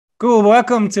Cool.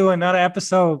 Welcome to another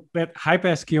episode with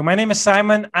HyperSQ. My name is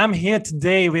Simon. I'm here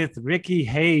today with Ricky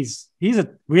Hayes. He's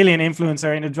really an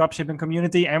influencer in the dropshipping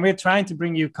community, and we're trying to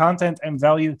bring you content and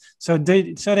value so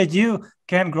that you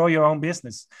can grow your own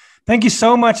business. Thank you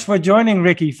so much for joining,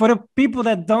 Ricky. For the people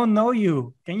that don't know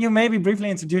you, can you maybe briefly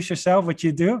introduce yourself, what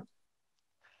you do?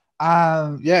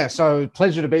 So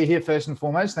pleasure to be here first and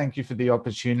foremost. Thank you for the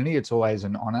opportunity. It's always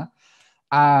an honor.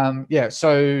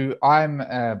 So I'm,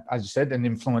 as you said, an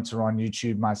influencer on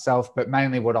YouTube myself, but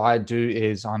mainly what I do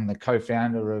is I'm the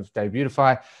co-founder of Day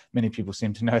Beautify. Many people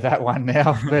seem to know that one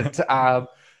now, but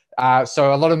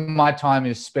so a lot of my time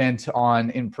is spent on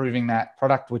improving that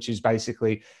product, which is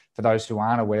basically, for those who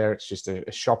aren't aware, it's just a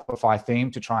Shopify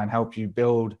theme to try and help you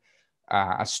build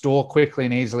a store quickly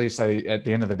and easily. So at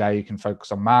the end of the day, you can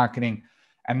focus on marketing.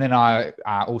 And then I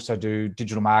also do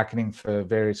digital marketing for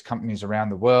various companies around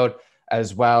the world,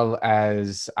 as well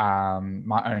as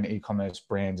my own e-commerce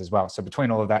brands as well. So between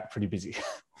all of that, pretty busy.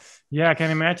 Yeah, I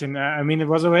can imagine. I mean, it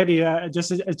was already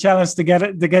just a challenge to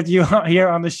get you here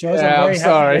on the show. So I'm very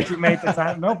happy that you made the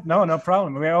time. No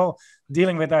problem. We're all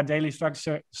dealing with our daily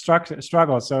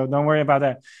struggle. So don't worry about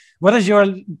that. What does your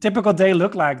typical day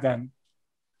look like then?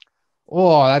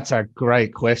 Oh, that's a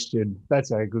great question.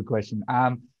 That's a good question.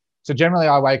 So generally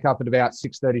I wake up at about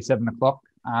 6:30, 7 o'clock.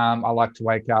 I like to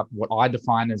wake up what I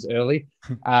define as early.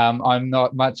 I'm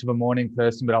not much of a morning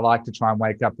person, but I like to try and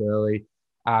wake up early,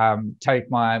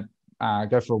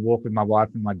 go for a walk with my wife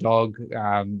and my dog.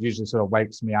 Usually sort of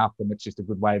wakes me up, and it's just a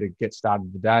good way to get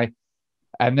started the day.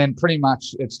 And then pretty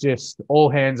much it's just all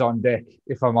hands on deck,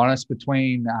 if I'm honest,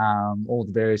 between all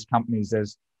the various companies.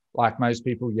 There's, like most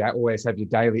people, you always have your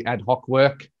daily ad hoc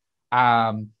work,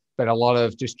 but a lot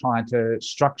of just trying to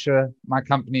structure my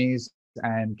companies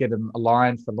and get them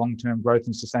aligned for long-term growth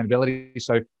and sustainability.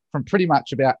 So from pretty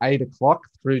much about 8 o'clock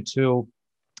through till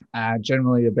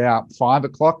generally about 5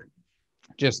 o'clock,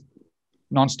 just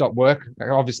non-stop work,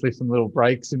 obviously some little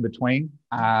breaks in between.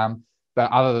 But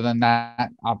other than that,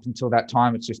 up until that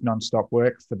time, it's just non-stop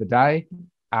work for the day.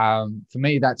 For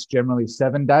me, that's generally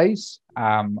 7 days.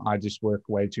 I just work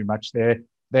way too much there.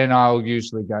 Then I'll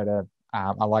usually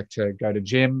I like to go to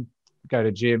gym,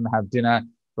 have dinner,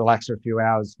 relax for a few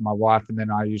hours, my wife, and then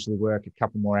I usually work a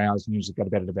couple more hours and usually go to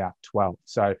bed at about 12.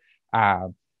 So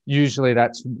usually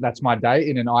that's my day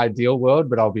in an ideal world,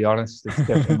 but I'll be honest, it's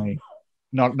definitely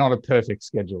not a perfect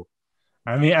schedule.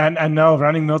 I mean, I know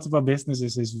running multiple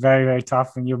businesses is very, very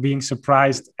tough, and you're being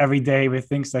surprised every day with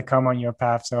things that come on your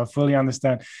path. So I fully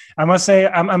understand. I must say,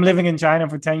 I'm living in China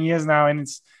for 10 years now, and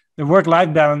the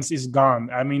work-life balance is gone.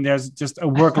 I mean, there's just a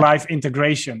work-life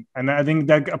integration. And I think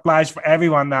that applies for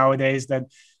everyone nowadays,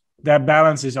 that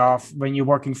balance is off when you're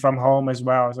working from home as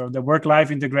well. So the work-life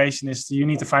integration is, you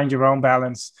need to find your own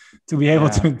balance to be able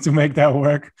to make that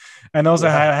work. And also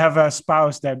have a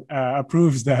spouse that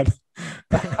approves that.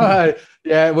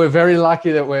 We're very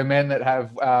lucky that we're men that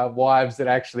have wives that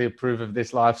actually approve of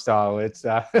this lifestyle. It's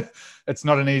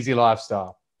not an easy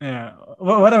lifestyle. Yeah.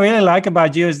 Well, what I really like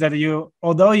about you is that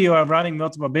although you are running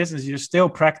multiple businesses, you still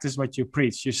practice what you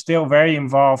preach. You're still very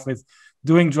involved with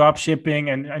doing drop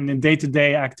shipping and the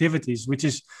day-to-day activities, which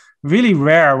is really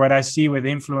rare what I see with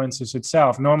influencers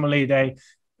itself. Normally they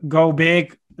go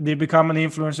big, they become an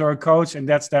influencer or a coach, and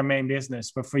that's their main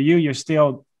business. But for you, you're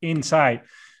still inside.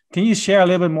 Can you share a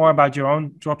little bit more about your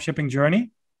own drop shipping journey?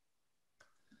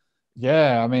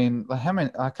 Yeah, I mean,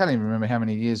 I can't even remember how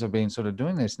many years I've been sort of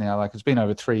doing this now. Like, it's been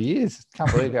over 3 years. Can't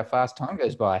believe how fast time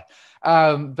goes by.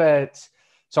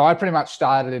 So I pretty much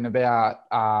started in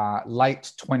about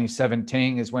late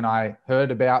 2017 is when I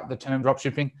heard about the term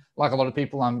dropshipping. Like a lot of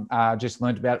people, I'm just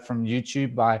learned about it from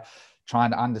YouTube by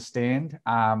trying to understand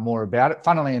more about it.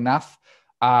 Funnily enough,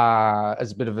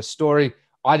 as a bit of a story,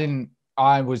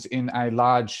 I was in a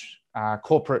large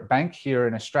corporate bank here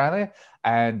in Australia,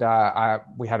 and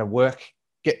we had a work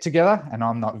get together, and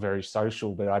I'm not very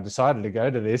social, but I decided to go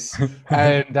to this.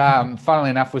 And funnily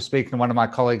enough, was speaking to one of my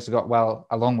colleagues who got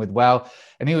along with,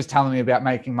 and he was telling me about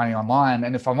making money online.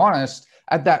 And if I'm honest,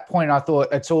 at that point, I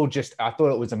thought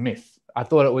it was a myth. I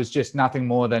thought it was just nothing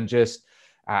more than just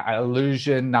an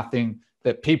illusion, nothing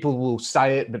that people will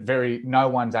say it, but no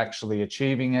one's actually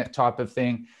achieving it type of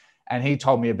thing. And he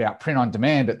told me about print on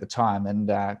demand at the time,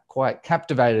 and quite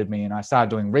captivated me. And I started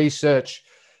doing research,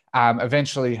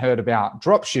 eventually heard about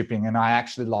drop shipping, and I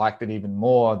actually liked it even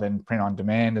more than print on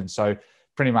demand. And so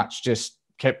pretty much just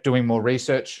kept doing more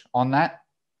research on that.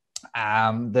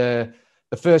 The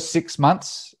first 6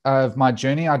 months of my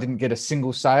journey, I didn't get a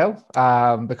single sale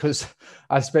because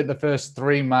I spent the first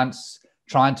 3 months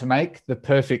trying to make the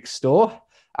perfect store,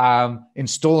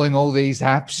 installing all these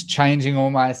apps, changing all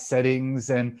my settings,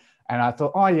 and And I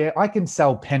thought, oh yeah, I can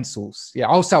sell pencils. Yeah,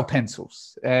 I'll sell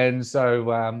pencils. And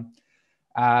so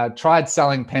tried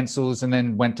selling pencils, and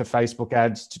then went to Facebook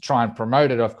ads to try and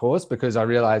promote it, of course, because I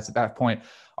realized at that point,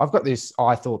 I've got this,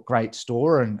 I thought, great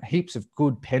store and heaps of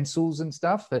good pencils and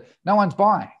stuff that no one's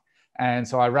buying. And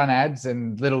so I ran ads,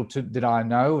 and little did I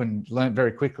know, and learned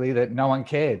very quickly that no one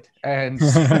cared. And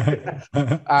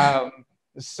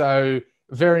so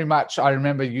very much I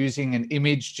remember using an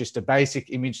image, just a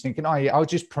basic image, thinking, oh yeah, I'll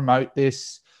just promote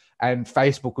this and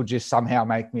Facebook will just somehow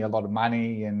make me a lot of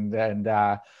money. And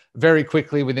very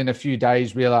quickly, within a few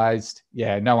days, realized,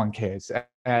 yeah, no one cares.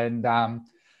 And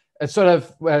it sort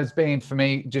of has been for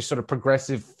me just sort of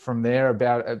progressive from there,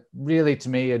 about really, to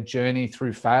me, a journey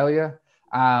through failure.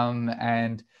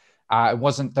 It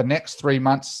wasn't the next 3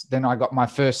 months, then I got my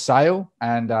first sale.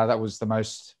 And that was the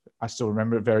most, I still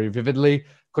remember it very vividly.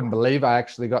 Couldn't believe I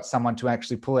actually got someone to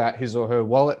actually pull out his or her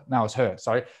wallet. No, it was her,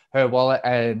 sorry, her wallet,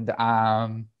 and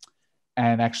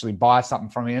actually buy something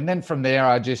from me. And then from there,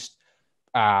 I just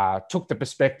took the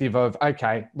perspective of,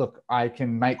 okay, look, I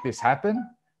can make this happen.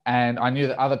 And I knew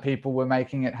that other people were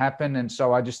making it happen. And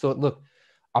so I just thought, look,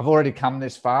 I've already come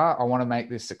this far. I want to make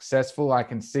this successful. I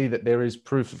can see that there is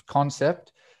proof of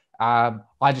concept. I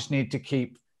just need to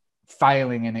keep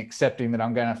failing and accepting that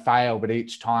I'm going to fail, but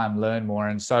each time learn more.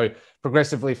 And so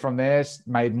progressively from there,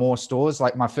 made more stores.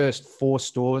 Like my first 4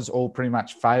 stores all pretty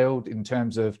much failed in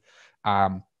terms of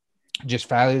just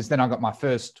failures. Then I got my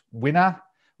first winner,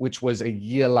 which was a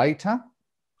year later.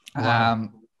 Wow.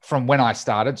 From when I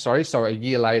started, sorry. So a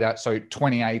year later, so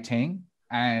 2018.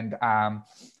 And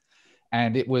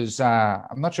it was,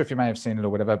 I'm not sure if you may have seen it or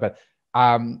whatever, but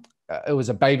it was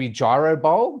a baby gyro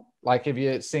bowl. Like, have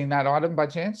you seen that item by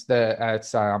chance?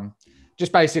 It's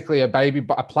just basically a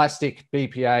plastic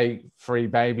BPA-free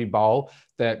baby bowl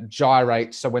that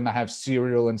gyrates. So when they have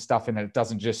cereal and stuff in it, it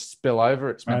doesn't just spill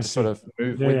over. It's meant to sort of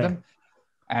move with them.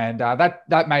 And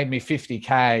that made me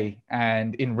 50K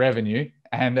and in revenue.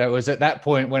 And it was at that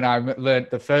point when I learned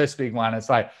the first big one. It's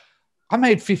like, I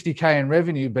made 50K in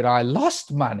revenue, but I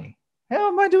lost money. How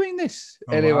am I doing this?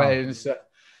 Oh, anyways,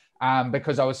 wow.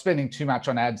 Because I was spending too much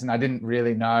on ads, and I didn't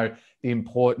really know the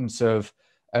importance of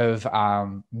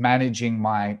managing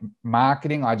my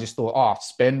marketing. I just thought, oh,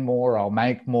 spend more, I'll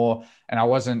make more. And I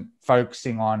wasn't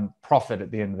focusing on profit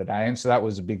at the end of the day. And so that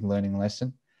was a big learning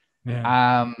lesson.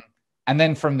 Yeah. And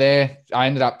then from there, I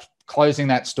ended up closing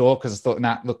that store because I thought,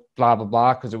 nah, look, blah, blah,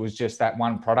 blah, because it was just that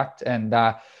one product. And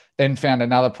then found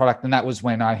another product. And that was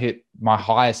when I hit my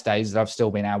highest days that I've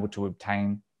still been able to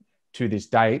obtain to this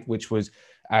date, which was,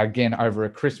 again, over a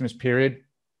Christmas period,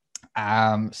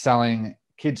 selling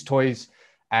kids' toys.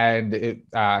 And it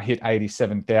hit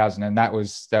 87,000. And that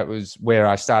was where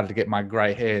I started to get my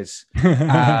gray hairs.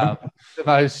 The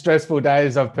most stressful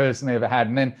days I've personally ever had.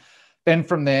 And then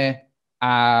from there,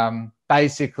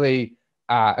 basically,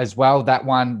 as well, that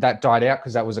died out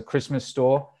because that was a Christmas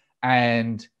store.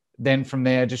 And then from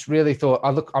there, just really thought,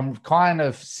 oh, look, I'm kind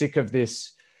of sick of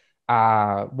this,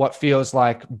 what feels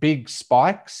like big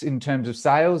spikes in terms of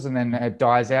sales, and then it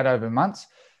dies out over months.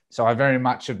 So I very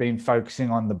much have been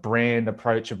focusing on the brand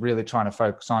approach of really trying to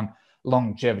focus on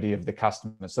longevity of the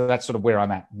customer. So that's sort of where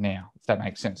I'm at now, if that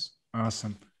makes sense.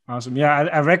 Awesome. Yeah,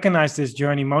 I recognize this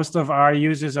journey. Most of our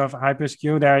users of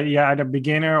HyperScale, they're either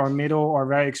beginner or middle or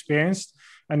very experienced.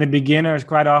 And the beginner is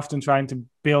quite often trying to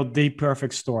build the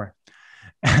perfect store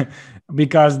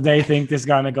because they think this is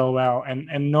going to go well.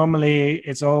 And normally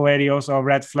it's already also a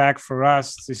red flag for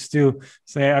us to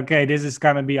say, okay, this is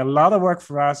going to be a lot of work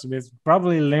for us with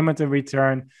probably limited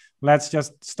return. Let's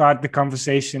just start the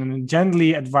conversation and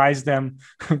gently advise them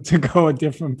to go a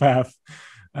different path.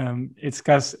 It's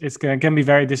because it can be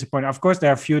very disappointing. Of course,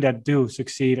 there are a few that do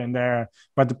succeed,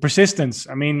 but the persistence.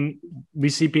 I mean, we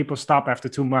see people stop after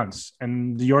 2 months,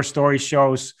 and your story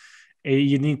shows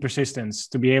you need persistence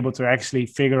to be able to actually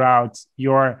figure out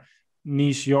your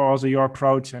niche, your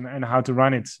approach, and how to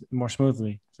run it more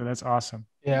smoothly. So that's awesome.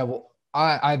 Yeah, well,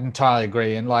 I entirely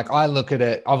agree. And like, I look at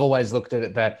it, I've always looked at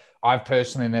it that I've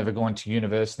personally never gone to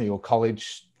university or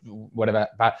college, whatever,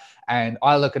 and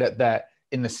I look at it that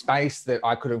in the space that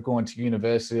I could have gone to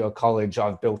university or college,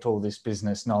 I've built all this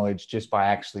business knowledge just by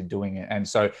actually doing it. And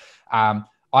so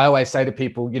I always say to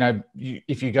people,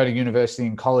 if you go to university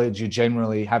and college, you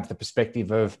generally have the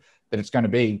perspective of that it's going to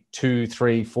be 2,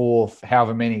 3, 4,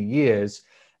 however many years.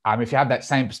 If you have that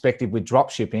same perspective with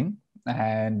dropshipping,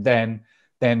 and then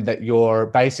that you're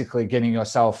basically getting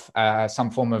yourself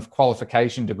some form of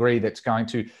qualification degree that's going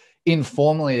to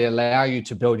informally allow you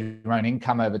to build your own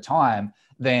income over time,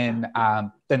 then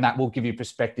that will give you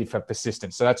perspective for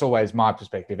persistence. So that's always my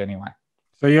perspective anyway.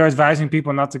 So you're advising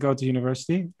people not to go to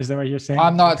university? Is that what you're saying?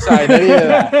 I'm not saying any of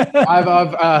that.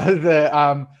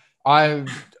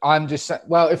 I'm just,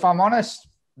 well, if I'm honest,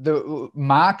 the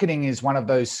marketing is one of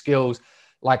those skills.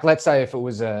 Like, let's say if it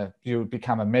was you would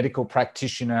become a medical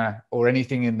practitioner or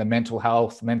anything in the mental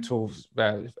health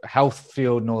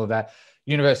field and all of that.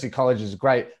 University college is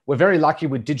great. We're very lucky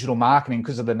with digital marketing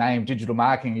because of the name digital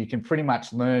marketing. You can pretty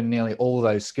much learn nearly all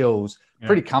those skills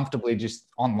pretty comfortably just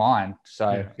online.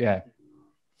 So yeah,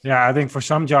 I think for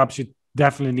some jobs you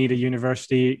definitely need a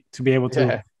university to be able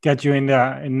to get you in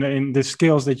the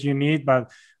skills that you need. But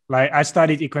like, I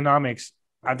studied economics.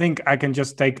 I think I can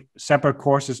just take separate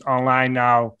courses online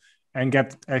now and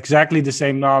get exactly the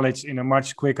same knowledge in a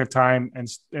much quicker time, and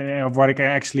of what it can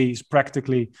actually is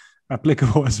practically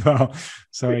applicable as well.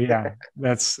 So yeah,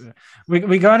 that's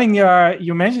regarding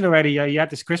you mentioned already, you had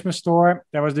this Christmas store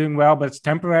that was doing well, but it's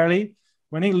temporarily.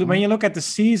 When you look at the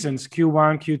seasons,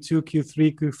 Q1, Q2,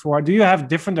 Q3, Q4, do you have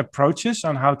different approaches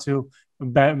on how to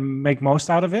make most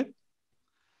out of it?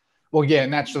 Well, yeah,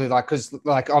 naturally, because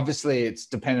obviously it's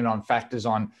dependent on factors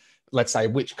on, let's say,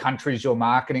 which countries you're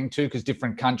marketing to, because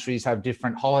different countries have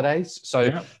different holidays. So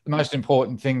the most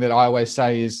important thing that I always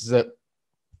say is that,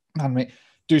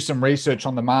 do some research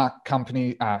on the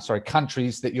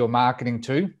countries that you're marketing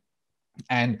to,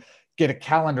 and get a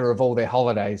calendar of all their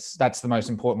holidays. That's the most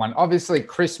important one. Obviously,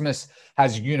 Christmas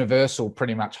has universal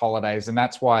pretty much holidays, and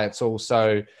that's why it's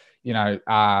also,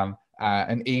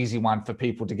 an easy one for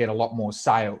people to get a lot more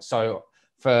sales. So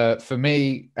for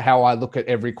me, how I look at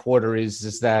every quarter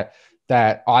is that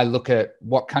I look at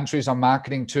what countries I'm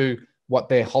marketing to, what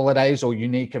their holidays or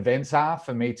unique events are,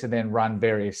 for me to then run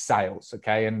various sales.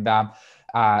 Okay. And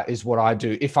is what I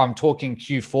do. If I'm talking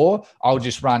Q4, I'll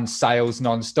just run sales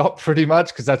nonstop pretty much,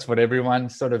 because that's what everyone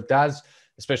sort of does,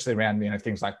 especially around,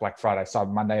 things like Black Friday,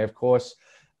 Cyber Monday, of course.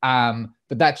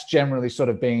 But that's generally sort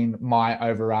of been my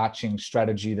overarching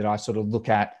strategy that I sort of look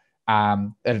at.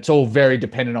 And it's all very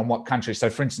dependent on what country. So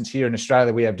for instance, here in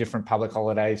Australia, we have different public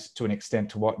holidays to an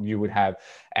extent to what you would have.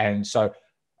 And so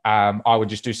I would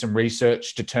just do some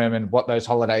research, determine what those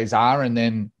holidays are, and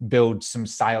then build some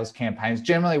sales campaigns.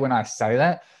 Generally, when I say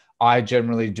that, I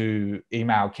generally do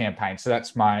email campaigns. So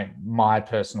that's my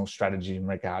personal strategy in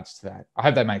regards to that. I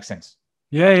hope that makes sense.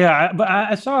 Yeah. But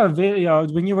I saw a video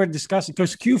when you were discussing,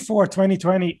 because Q4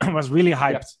 2020 was really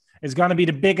hyped. Yep. It's going to be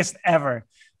the biggest ever.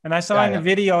 And I saw in the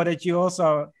video that you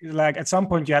also, like, at some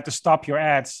point you had to stop your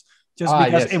ads just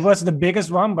because it was the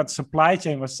biggest one, but supply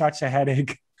chain was such a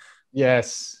headache.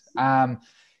 Yes.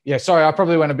 Sorry, I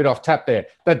probably went a bit off tap there,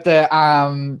 but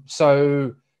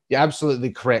so you're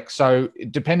absolutely correct. So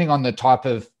depending on the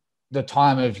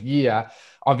time of year,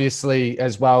 obviously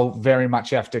as well, very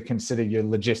much you have to consider your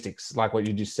logistics, like what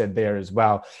you just said there as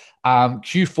well.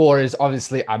 Q4 is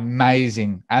obviously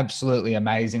amazing, absolutely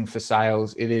amazing for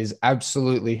sales. It is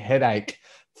absolutely headache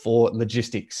for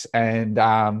logistics. And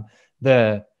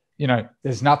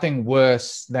there's nothing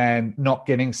worse than not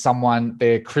getting someone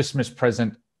their Christmas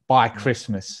present by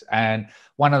Christmas. And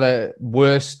one of the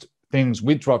worst things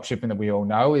with dropshipping that we all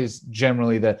know is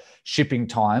generally the shipping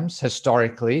times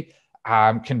historically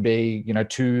can be,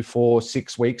 2, 4,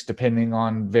 6 weeks, depending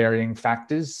on varying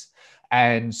factors.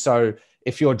 And so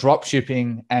if you're drop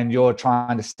shipping and you're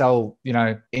trying to sell,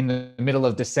 in the middle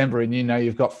of December, and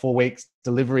you've got 4 weeks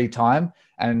delivery time,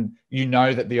 and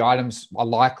that the items are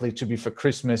likely to be for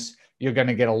Christmas, you're going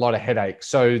to get a lot of headache.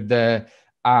 So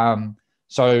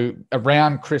so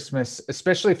around Christmas,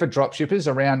 especially for drop shippers,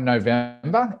 around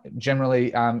November,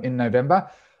 generally in November,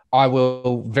 I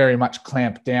will very much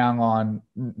clamp down on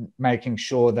making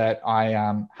sure that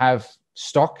I have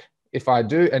stock if I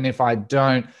do. And if I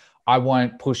don't, I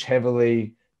won't push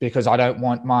heavily, because I don't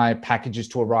want my packages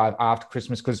to arrive after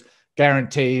Christmas, because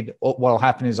guaranteed what will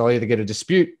happen is I'll either get a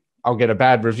dispute, I'll get a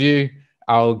bad review,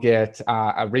 I'll get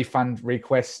a refund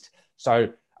request.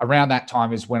 So around that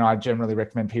time is when I generally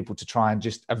recommend people to try and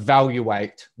just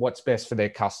evaluate what's best for their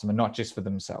customer, not just for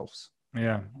themselves.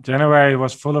 Yeah, January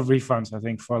was full of refunds, I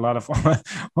think, for a lot of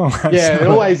it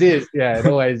always is. Yeah, it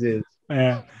always is.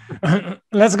 Yeah.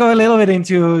 Let's go a little bit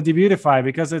into Debutify,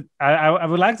 because I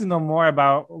would like to know more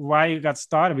about why you got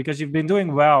started, because you've been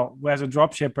doing well as a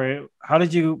dropshipper. How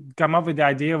did you come up with the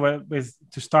idea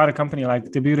to start a company like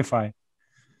Debutify?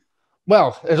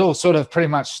 Well, it all sort of pretty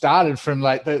much started from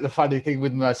like the funny thing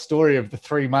with my story of the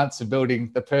 3 months of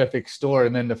building the perfect store,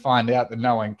 and then to find out that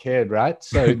no one cared, right?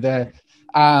 So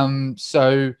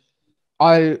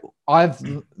I've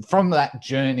from that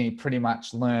journey pretty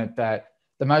much learned that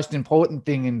the most important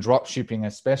thing in dropshipping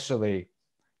especially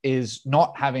is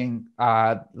not having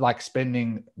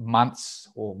spending months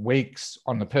or weeks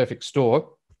on the perfect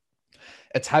store.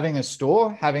 It's having a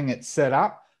store, having it set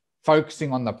up,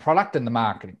 focusing on the product and the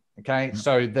marketing. Okay.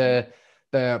 So the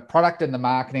product and the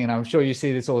marketing, and I'm sure you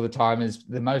see this all the time, is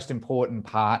the most important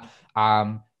part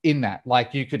in that.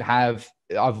 Like you could have,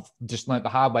 I've just learned the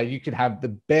hard way, you could have the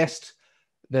best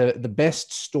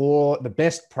store, the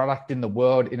best product in the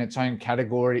world in its own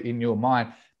category in your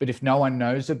mind. But if no one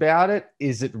knows about it,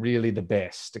 is it really the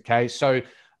best? Okay. So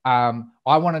I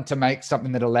wanted to make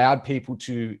something that allowed people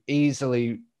to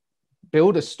easily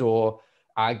build a store,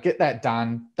 get that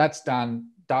done. That's done,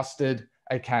 dusted.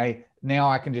 Okay. Now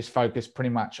I can just focus pretty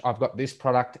much. I've got this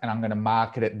product and I'm going to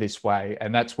market it this way.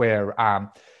 And that's where,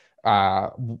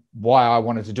 why I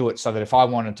wanted to do it, so that if I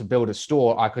wanted to build a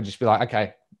store, I could just be like,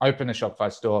 okay, open a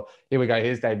Shopify store. Here we go.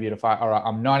 Here's Day Beautify. All right,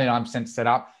 I'm 99% set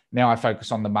up. Now I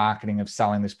focus on the marketing of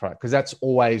selling this product, because that's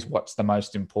always what's the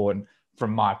most important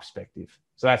from my perspective.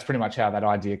 So that's pretty much how that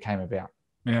idea came about.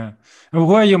 Yeah. And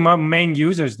who are your main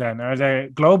users then? Are they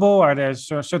global? Are there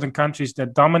certain countries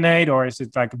that dominate, or is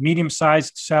it like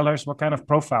medium-sized sellers? What kind of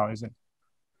profile is it?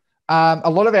 A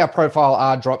lot of our profile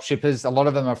are drop shippers. A lot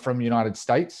of them are from United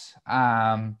States.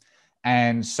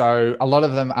 And so a lot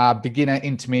of them are beginner,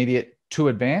 intermediate to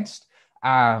advanced.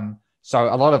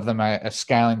 So a lot of them are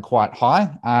scaling quite high.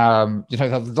 You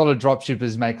know, a lot of drop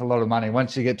shippers make a lot of money.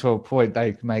 Once you get to a point,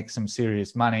 they can make some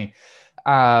serious money.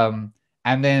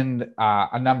 And then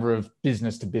a number of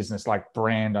business to business, like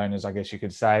brand owners, I guess you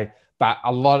could say. But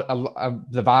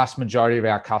the vast majority of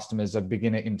our customers are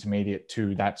beginner, intermediate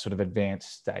to that sort of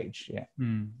advanced stage. Yeah.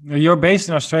 You're based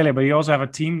in Australia, but you also have a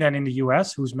team then in the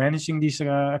US who's managing these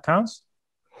accounts?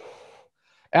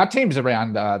 Our team's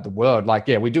around the world. Like,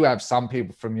 yeah, we do have some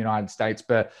people from the United States,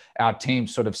 but our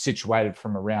team's sort of situated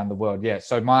from around the world. Yeah.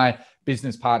 So my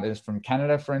business partner is from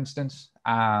Canada, for instance.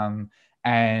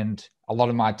 And a lot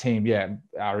of my team,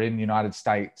 are in the United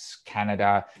States,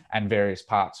 Canada, and various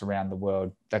parts around the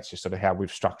world. That's just sort of how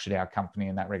we've structured our company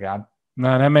in that regard.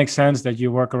 No, that makes sense that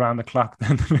you work around the clock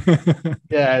then.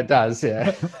 Yeah, it does.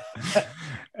 Yeah.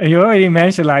 You already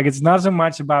mentioned, like, it's not so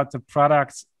much about the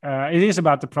product. It is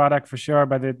about the product for sure,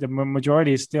 but the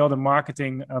majority is still the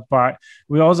marketing part.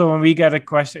 We also, when we get a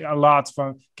question a lot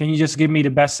from, can you just give me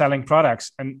the best selling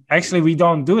products? And actually we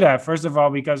don't do that. First of all,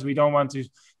 because we don't want to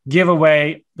give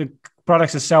away the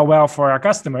products that sell well for our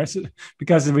customers,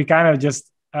 because we kind of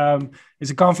just, it's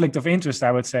a conflict of interest,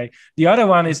 I would say. The other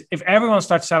one is, if everyone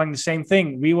starts selling the same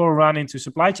thing, we will run into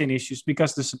supply chain issues,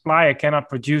 because the supplier cannot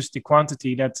produce the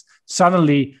quantity that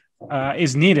suddenly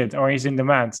is needed or is in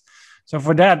demand. So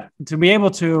for that, to be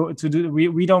able to do,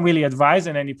 we don't really advise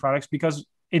on any products, because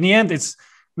in the end,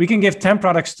 we can give 10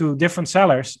 products to different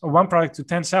sellers, or one product to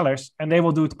 10 sellers, and they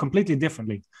will do it completely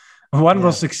differently. One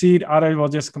will succeed, other will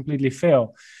just completely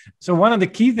fail. So one of the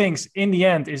key things in the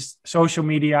end is social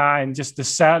media and just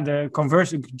the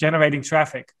conversion, generating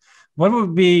traffic. What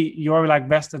would be your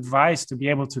best advice to be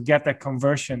able to get that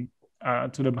conversion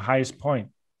to the highest point?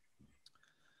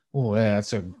 Oh, yeah,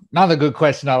 that's another good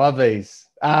question. I love these.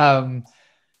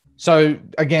 So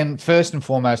again, first and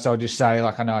foremost, I'll just say,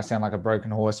 I know I sound like a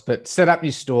broken horse, but set up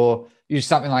your store, use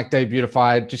something like Day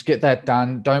Beautify, just get that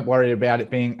done. Don't worry about it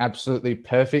being absolutely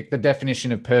perfect. The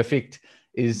definition of perfect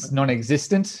is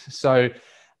non-existent. So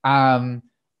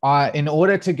in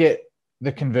order to get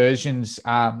the conversions,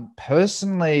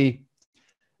 personally,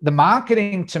 the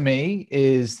marketing to me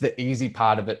is the easy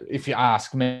part of it. If you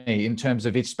ask me, in terms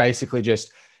of, it's basically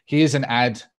just, here's an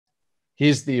ad,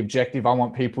 here's the objective. I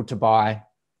want people to buy.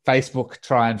 Facebook,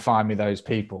 try and find me those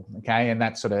people. Okay. And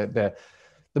that's sort of the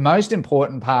most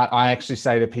important part. I actually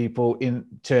say to people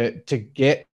to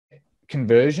get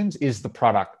conversions is the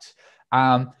product.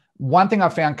 One thing I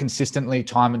found consistently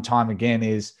time and time again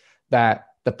is that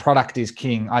the product is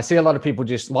king. I see a lot of people,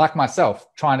 just like myself,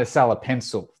 trying to sell a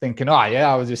pencil, thinking, oh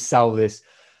yeah, I will just sell this.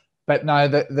 But no,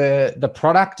 the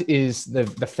product is the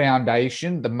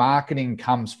foundation. The marketing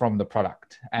comes from the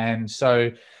product. And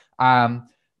so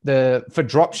for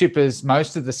drop shippers,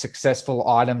 most of the successful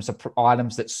items are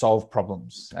items that solve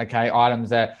problems. Okay, items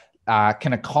that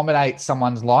can accommodate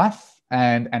someone's life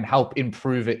and help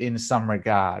improve it in some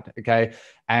regard. Okay,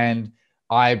 and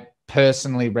I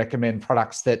personally recommend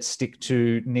products that stick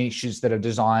to niches that are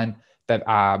designed, that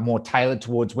are more tailored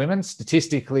towards women.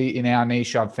 Statistically, in our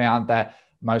niche, I've found that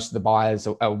most of the buyers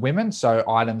are women, so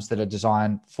items that are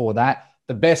designed for that.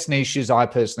 The best niches I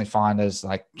personally find is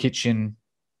like kitchen,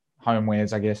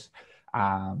 homewares, I guess,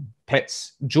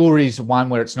 pets. Jewelry is one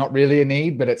where it's not really a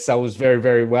need, but it sells very,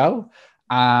 very well.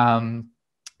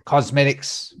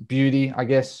 Cosmetics, beauty, I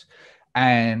guess,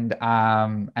 and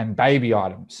baby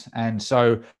items. And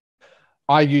so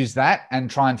I use that and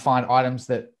try and find items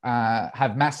that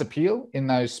have mass appeal in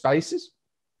those spaces.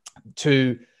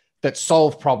 that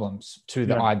solve problems to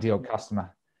the ideal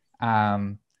customer.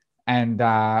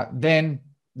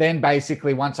 Then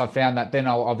basically once I found that, then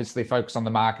I'll obviously focus on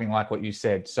the marketing, like what you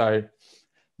said. So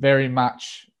very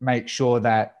much make sure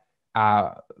that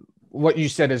what you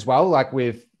said as well, like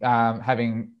with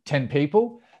having 10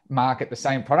 people market the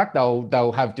same product,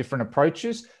 they'll have different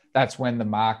approaches. That's when the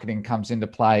marketing comes into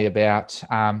play about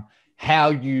how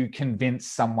you convince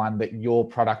someone that your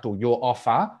product or your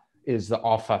offer is the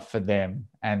offer for them.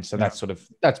 And so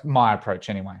that's my approach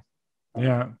anyway.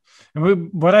 Yeah.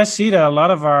 And what I see that a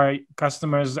lot of our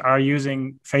customers are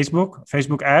using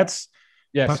Facebook ads,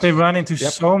 but they run into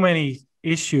so many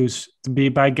issues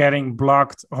by getting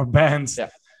blocked or banned.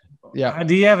 Yeah.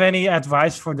 Do you have any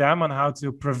advice for them on how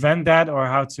to prevent that or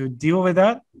how to deal with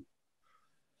that?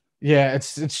 Yeah,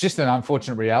 it's just an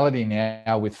unfortunate reality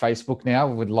now with Facebook now,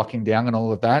 with locking down and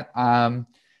all of that.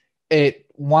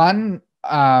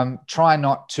 Try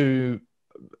not to,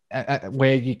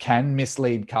 where you can,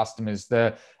 mislead customers.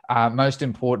 Most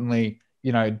importantly,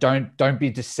 don't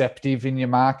be deceptive in your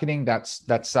marketing. That's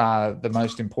the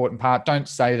most important part. Don't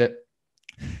say that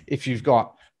if you've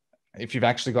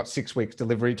actually got 6 weeks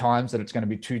delivery times, that it's going to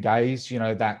be 2 days.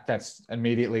 That's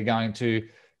immediately going to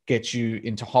get you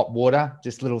into hot water.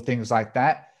 Just little things like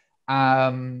that.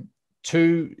 Like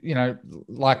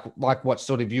what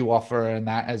sort of you offer and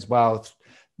that as well.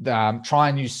 Try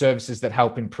and use services that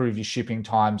help improve your shipping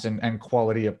times and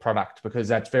quality of product, because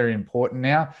that's very important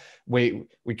now. We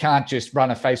can't just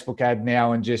run a Facebook ad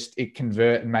now and just it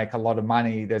convert and make a lot of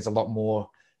money. There's a lot more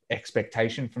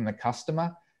expectation from the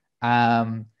customer.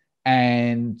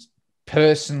 And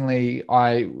personally,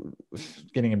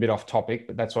 getting a bit off topic,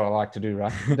 but that's what I like to do,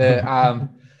 right?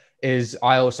 Is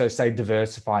I also say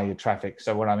diversify your traffic.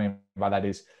 So what I mean by that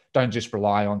is don't just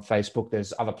rely on Facebook.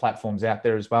 There's other platforms out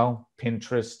there as well: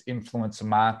 Pinterest, influencer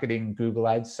marketing, Google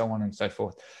Ads, so on and so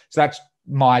forth. So that's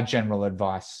my general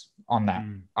advice on that.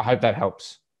 I hope that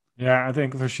helps. Yeah, I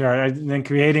think for sure. And then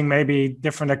creating maybe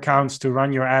different accounts to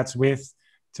run your ads with,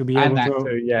 to be able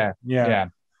to. Yeah.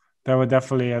 That would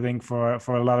definitely, I think, for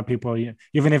a lot of people,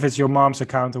 even if it's your mom's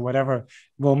account or whatever,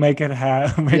 will make it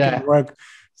it work.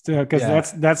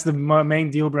 Because that's the main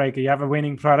deal breaker. You have a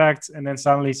winning product, and then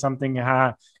suddenly something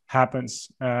happens,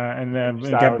 and then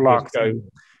get blocked.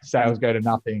 Sales go to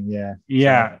nothing.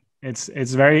 Yeah.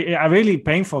 It's very really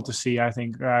painful to see, I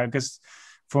think, because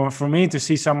for me to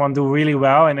see someone do really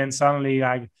well and then suddenly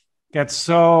I get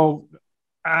so.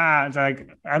 It's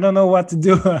like, I don't know what to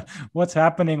do. What's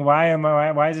happening? Why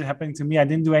is it happening to me? I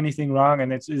didn't do anything wrong.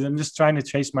 And I'm just trying to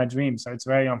chase my dream. So it's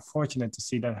very unfortunate to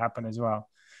see that happen as well.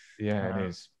 Yeah, it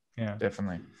is. Yeah,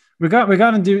 definitely. We got to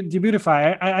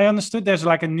debeautify. I understood there's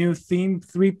like a new theme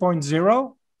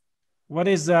 3.0. What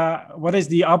is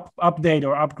the update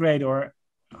or upgrade or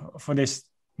for this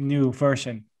new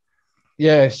version?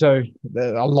 Yeah, so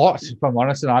a lot, if I'm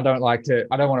honest, and I don't want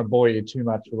to bore you too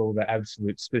much with all the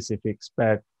absolute specifics,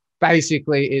 but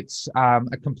basically it's a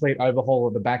complete overhaul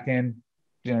of the back end,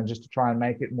 just to try and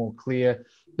make it more clear.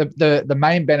 The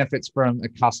main benefits from a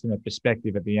customer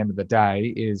perspective at the end of the day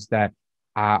is that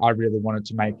I really wanted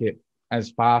to make it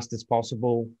as fast as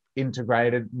possible,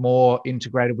 integrated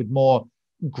with more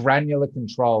granular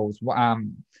controls.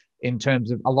 In terms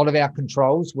of a lot of our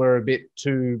controls were a bit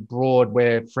too broad,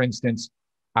 where, for instance,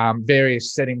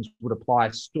 various settings would apply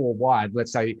store-wide.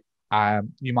 Let's say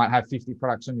you might have 50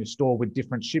 products on your store with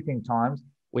different shipping times.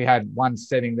 We had one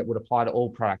setting that would apply to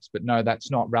all products, but no, that's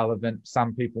not relevant.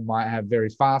 Some people might have very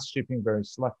fast shipping, very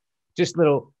slow, just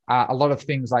a lot of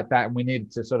things like that. And we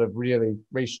needed to sort of really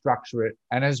restructure it.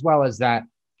 And as well as that,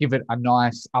 give it a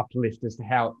nice uplift as to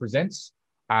how it presents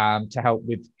to help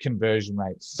with conversion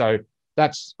rates. So I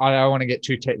don't want to get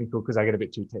too technical because I get a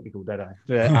bit too technical, don't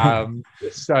I?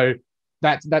 So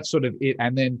that's sort of it.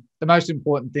 And then the most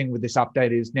important thing with this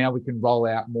update is now we can roll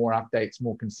out more updates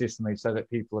more consistently so that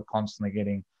people are constantly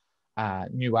getting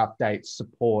new updates,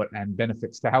 support, and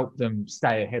benefits to help them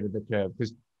stay ahead of the curve,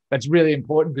 because that's really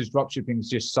important, because dropshipping is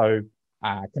just so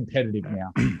competitive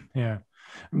now. Yeah.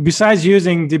 Besides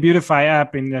using the Beautify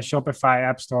app in the Shopify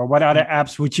app store, what other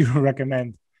apps would you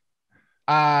recommend?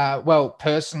 Well,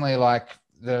 personally, like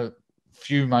the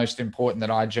few most important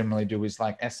that I generally do is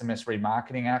like SMS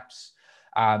remarketing apps,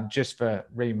 just for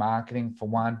remarketing for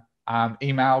one,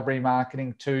 email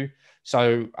remarketing too.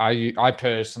 So I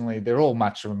personally, they're all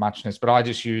much of a muchness, but I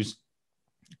just use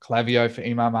Klaviyo for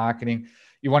email marketing.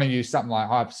 You want to use something like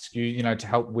HyperSkew, to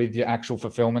help with your actual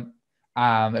fulfillment.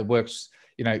 It works,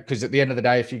 because at the end of the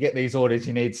day, if you get these orders,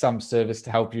 you need some service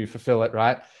to help you fulfill it,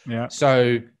 right? Yeah.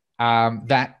 So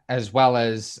that, as well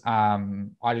as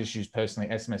I just use personally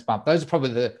SMS Bump. Those are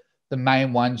probably the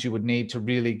main ones you would need to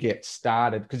really get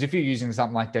started. Because if you're using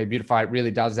something like Beautify, it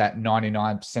really does that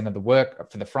 99% of the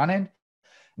work for the front end.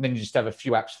 And then you just have a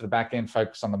few apps for the back end,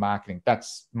 focus on the marketing.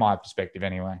 That's my perspective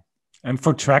anyway. And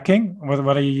for tracking,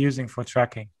 what are you using for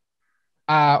tracking?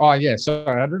 Oh yeah,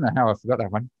 sorry, I don't know how I forgot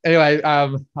that one. Anyway,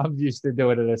 I'm used to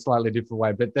doing it a slightly different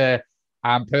way, but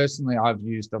personally, I've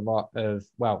used a lot of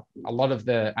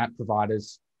the app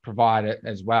providers provide it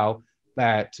as well.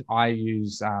 That I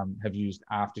have used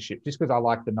Aftership just because I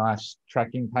like the nice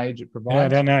tracking page it provides. Yeah,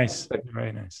 they're nice.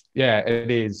 Very nice. Yeah,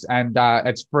 it is, and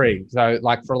it's free. So,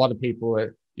 like for a lot of people,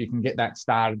 you can get that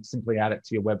started. Simply add it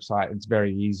to your website. It's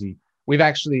very easy. We've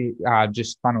actually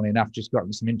just, funnily enough, just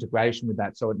gotten some integration with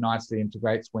that, so it nicely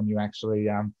integrates when you actually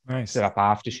set up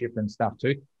Aftership and stuff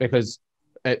too, because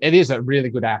it is a really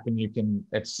good app, and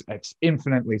it's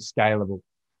infinitely scalable.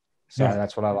 So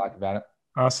that's what I like about it.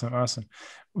 Awesome.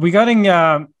 Regarding,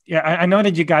 I know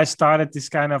that you guys started this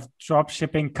kind of drop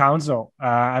shipping council.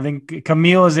 I think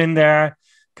Camille is in there,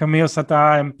 Camille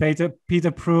Sata and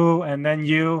Peter Prue, and then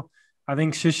you. I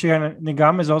think Shishir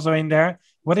Nigam is also in there.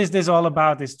 What is this all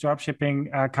about, this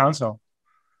dropshipping council?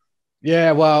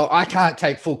 Yeah, well, I can't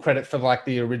take full credit for like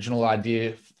the original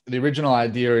idea. The original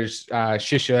idea is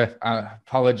Shishir. I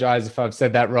apologize if I've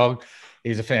said that wrong.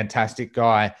 He's a fantastic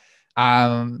guy.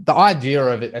 The idea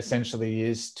of it essentially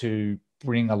is to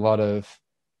bring a lot of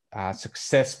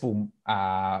successful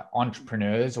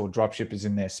entrepreneurs or dropshippers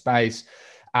in their space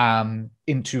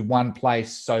into one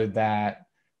place so that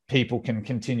people can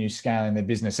continue scaling their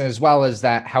business, as well as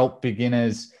that help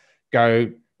beginners go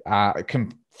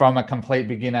from a complete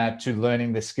beginner to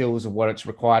learning the skills of what it's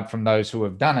required from those who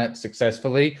have done it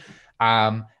successfully,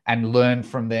 and learn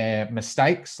from their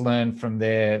mistakes, learn from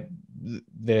their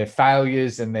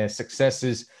failures and their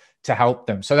successes to help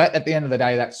them. So that at the end of the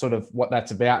day, that's sort of what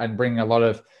that's about, and bring a lot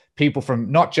of people from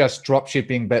not just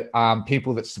dropshipping, but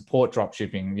people that support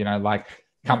dropshipping, like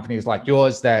companies like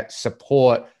yours that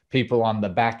support people on the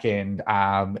back end,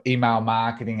 email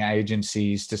marketing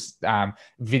agencies, just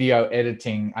video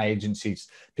editing agencies,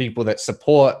 people that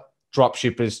support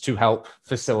dropshippers to help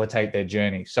facilitate their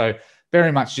journey. So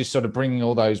very much just sort of bringing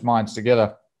all those minds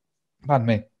together,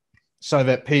 so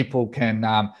that people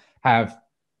can have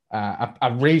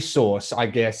a resource, I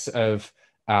guess, of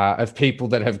people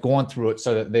that have gone through it,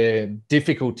 so that their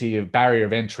difficulty of barrier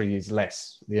of entry is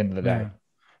less at the end of the day.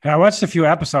 Yeah, I watched a few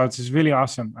episodes. It's really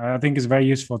awesome. I think it's very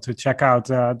useful to check out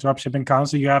Dropshipping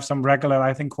Council. You have some regular,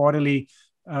 I think, quarterly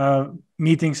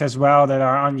meetings as well that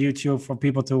are on YouTube for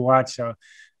people to watch. So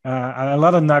a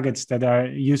lot of nuggets that are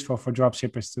useful for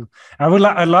dropshippers too.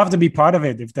 I'd love to be part of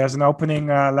it. If there's an opening,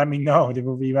 let me know. It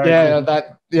will be very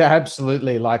cool.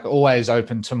 Absolutely. Like always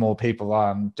open to more people.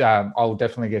 I'll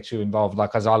definitely get you involved.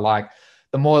 Like, as I like,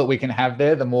 the more that we can have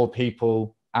there, the more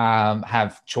people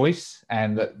have choice,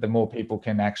 and the more people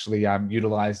can actually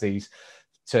utilize these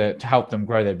to help them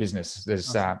grow their business.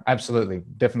 There's absolutely,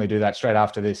 definitely do that straight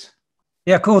after this.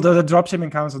 Yeah, cool. The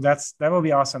Dropshipping Council, that will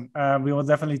be awesome. We will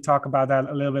definitely talk about that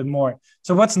a little bit more.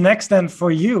 So what's next then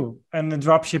for you and the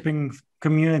dropshipping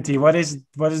community? What is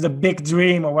the big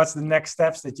dream, or what's the next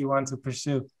steps that you want to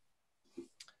pursue?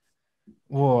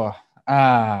 Whoa,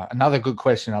 another good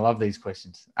question. I love these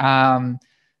questions.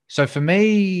 So for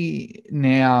me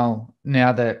now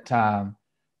that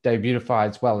Beautify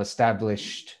is well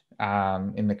established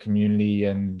in the community,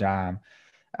 and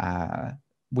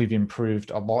we've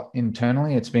improved a lot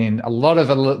internally. It's been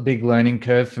a big learning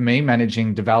curve for me,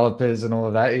 managing developers and all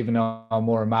of that. Even though I'm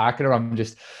more a marketer,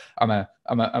 I'm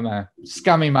a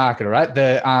scummy marketer, right?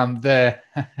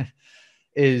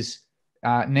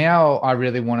 Now I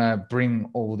really want to bring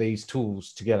all these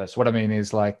tools together. So what I mean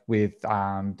is, like with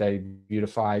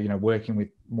Beautify, working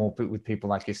with people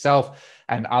like yourself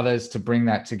and others to bring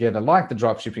that together, like the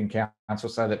Dropshipping Council,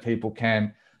 so that people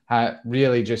can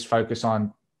really just focus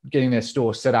on getting their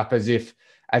store set up as if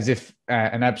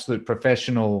an absolute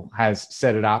professional has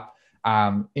set it up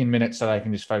in minutes, so they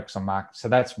can just focus on market. So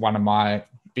that's one of my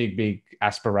big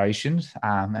aspirations,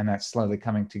 and that's slowly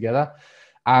coming together.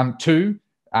 Two,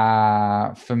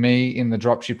 for me in the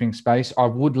dropshipping space, I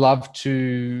would love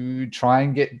to try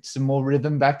and get some more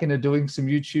rhythm back into doing some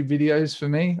YouTube videos for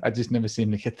me. I just never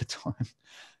seem to get the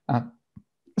time.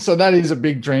 So that is a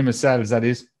big dream, as sad as that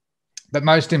is. But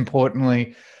most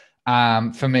importantly,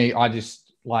 for me, I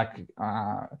just like,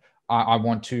 I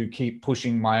want to keep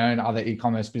pushing my own other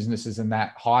e-commerce businesses and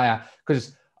that higher,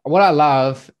 because what I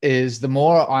love is the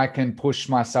more I can push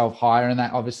myself higher, and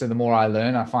that obviously the more I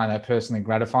learn, I find that personally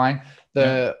gratifying.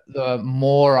 The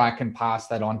more I can pass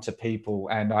that on to people,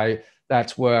 and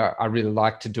that's where I really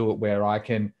like to do it, where I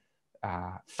can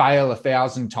fail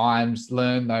 1,000 times,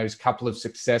 learn those couple of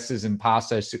successes and pass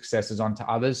those successes on to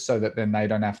others so that then they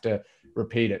don't have to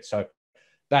repeat it. So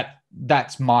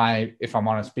that's my, if I'm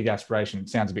honest, big aspiration. It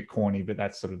sounds a bit corny, but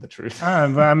that's sort of the truth.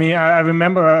 But I mean, I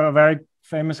remember a very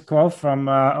famous quote from,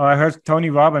 I heard Tony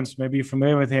Robbins, maybe you're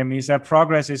familiar with him. He said,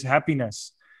 progress is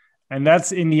happiness. And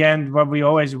that's in the end what we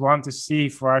always want to see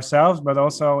for ourselves. But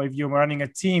also if you're running a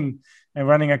team and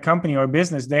running a company or a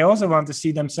business, they also want to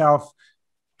see themselves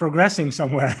progressing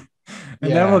somewhere.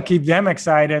 And that will keep them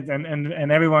excited,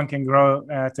 and everyone can grow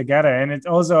together. And it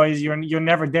also is, you're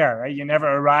never there, right? You never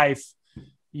arrive.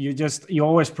 You're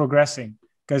always progressing,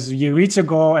 because you reach a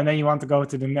goal and then you want to go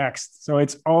to the next. So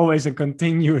it's always a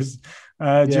continuous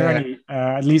journey.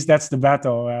 At least that's the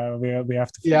battle we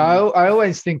have to. Yeah, I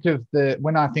always think of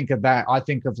when I think of that, I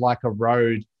think of like a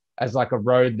road as like a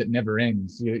road that never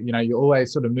ends. You know, you're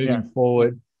always sort of moving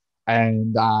forward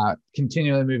and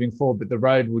continually moving forward, but the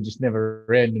road will just never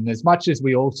end. And as much as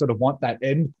we all sort of want that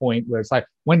end point where it's like,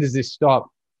 when does this stop?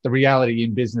 The reality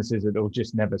in business is it'll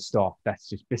just never stop. That's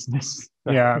just business.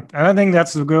 Yeah. And I think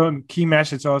that's a good key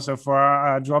message also for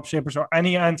dropshippers or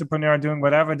any entrepreneur doing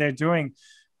whatever they're doing.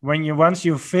 Once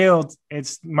you've failed,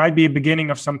 it might be a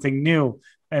beginning of something new.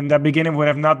 And that beginning would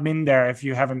have not been there if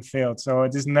you haven't failed. So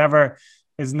it's never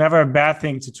a bad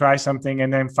thing to try something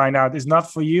and then find out it's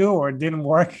not for you or it didn't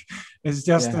work. It's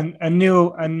just a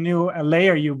new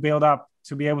layer you build up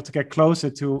to be able to get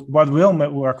closer to what will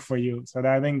work for you. So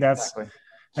I think that's exactly.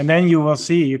 And then you will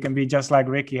see you can be just like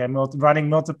Ricky and running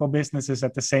multiple businesses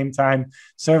at the same time,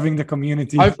 serving the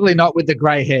community. Hopefully not with the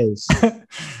gray hairs.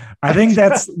 I think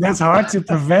that's hard to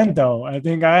prevent, though. I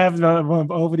think I have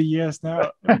over the years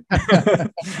now.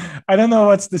 I don't know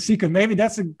what's the secret. Maybe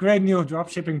that's a great new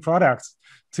dropshipping product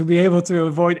to be able to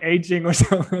avoid aging or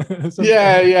something.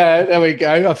 Yeah. There we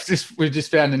go. We've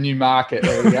just found a new market.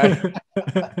 There we go.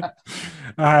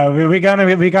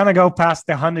 We're gonna go past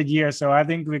the 100 years, so I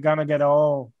think we're gonna get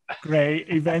all gray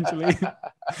eventually.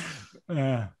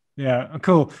 Yeah,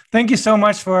 cool. Thank you so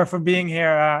much for being here.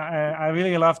 I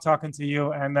really love talking to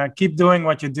you, and keep doing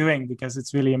what you're doing because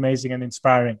it's really amazing and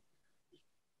inspiring.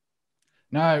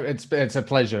 No, it's a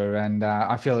pleasure, and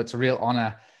I feel it's a real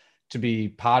honor to be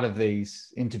part of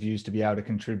these interviews, to be able to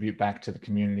contribute back to the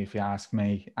community. If you ask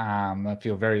me, I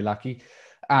feel very lucky.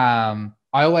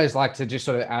 I always like to just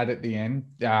sort of add at the end,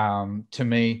 to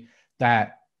me,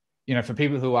 that, you know, for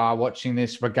people who are watching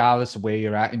this, regardless of where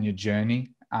you're at in your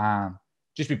journey,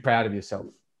 just be proud of yourself.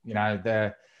 You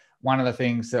know, one of the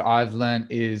things that I've learned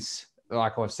is,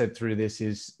 like I've said through this,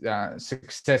 is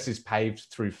success is paved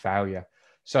through failure.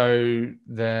 So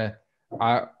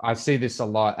I see this a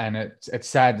lot, and it's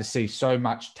sad to see so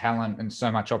much talent and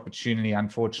so much opportunity,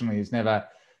 unfortunately, is never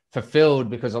fulfilled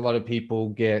because a lot of people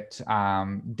get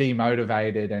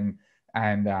demotivated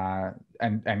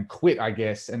and quit, I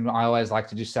guess. And I always like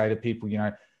to just say to people, you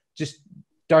know, just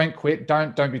don't quit.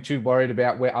 Don't be too worried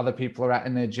about where other people are at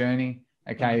in their journey.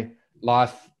 Okay.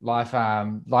 Life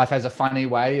has a funny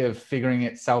way of figuring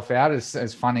itself out,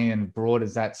 as funny and broad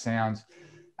as that sounds.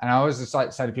 And I always just like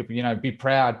to say to people, you know, be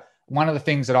proud. One of the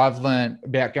things that I've learned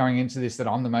about going into this that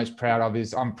I'm the most proud of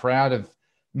is I'm proud of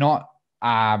not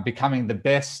becoming the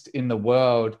best in the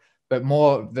world, but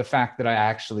more the fact that I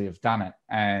actually have done it.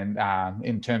 And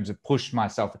in terms of pushed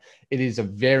myself, it is a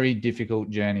very difficult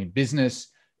journey. Business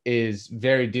is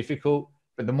very difficult,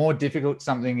 but the more difficult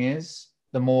something is,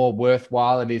 the more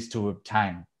worthwhile it is to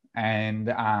obtain.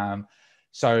 And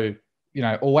so, you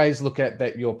know, always look at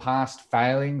that your past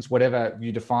failings, whatever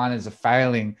you define as a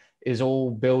failing, is all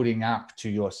building up to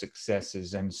your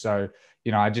successes. And so,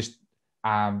 you know, I just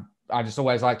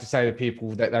always like to say to people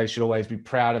that they should always be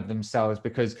proud of themselves,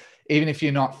 because even if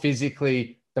you're not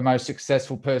physically the most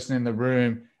successful person in the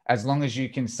room, as long as you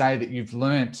can say that you've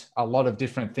learnt a lot of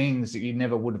different things that you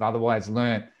never would have otherwise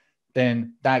learnt,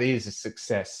 then that is a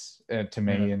success to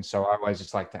me. Yeah. And so I always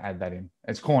just like to add that in,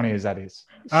 as corny as that is.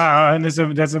 And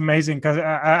that's amazing, because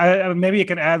I maybe you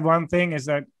can add one thing, is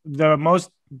that the most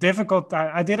difficult,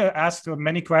 I did ask to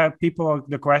many people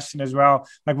the question as well,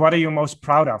 like, what are you most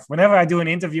proud of? Whenever I do an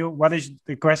interview, what is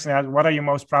the question? What are you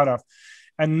most proud of?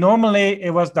 And normally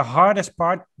it was the hardest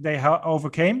part they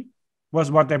overcame was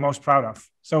what they're most proud of.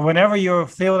 So whenever you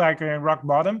feel like you're in rock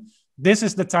bottom, this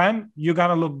is the time you're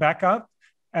gonna look back up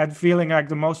at feeling like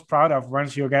the most proud of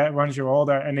once you're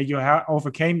older, and that you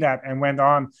overcame that and went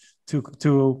on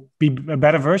to be a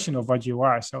better version of what you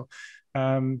are. So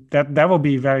that will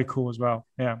be very cool as well.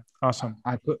 Yeah, awesome.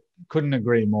 I couldn't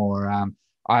agree more.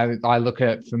 I look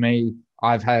at, for me,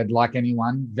 I've had, like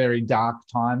anyone, very dark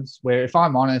times where, if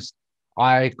I'm honest,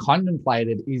 I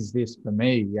contemplated, is this for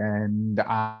me? And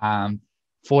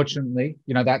fortunately,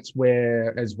 you know, that's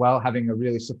where as well, having a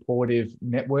really supportive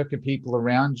network of people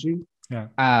around you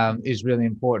is really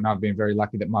important. I've been very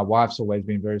lucky that my wife's always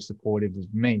been very supportive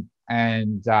of me,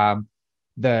 and to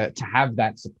have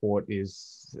that support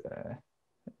is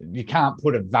you can't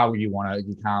put a value on it.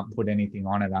 You can't put anything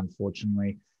on it,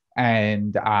 unfortunately.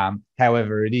 And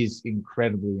however, it is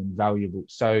incredibly invaluable.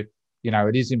 So, you know,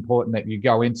 it is important that you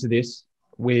go into this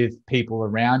with people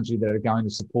around you that are going to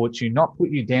support you, not put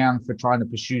you down for trying to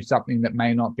pursue something that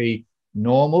may not be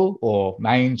normal or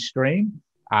mainstream.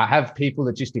 Have people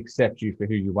that just accept you for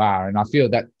who you are. And I feel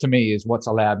that, to me, is what's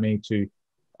allowed me to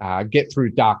get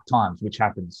through dark times, which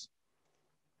happens.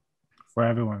 For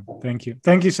everyone. Thank you.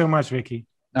 Thank you so much, Vicky.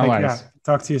 No worries.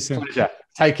 Talk to you soon. Pleasure.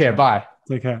 Take care. Bye.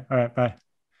 Take care. All right. Bye.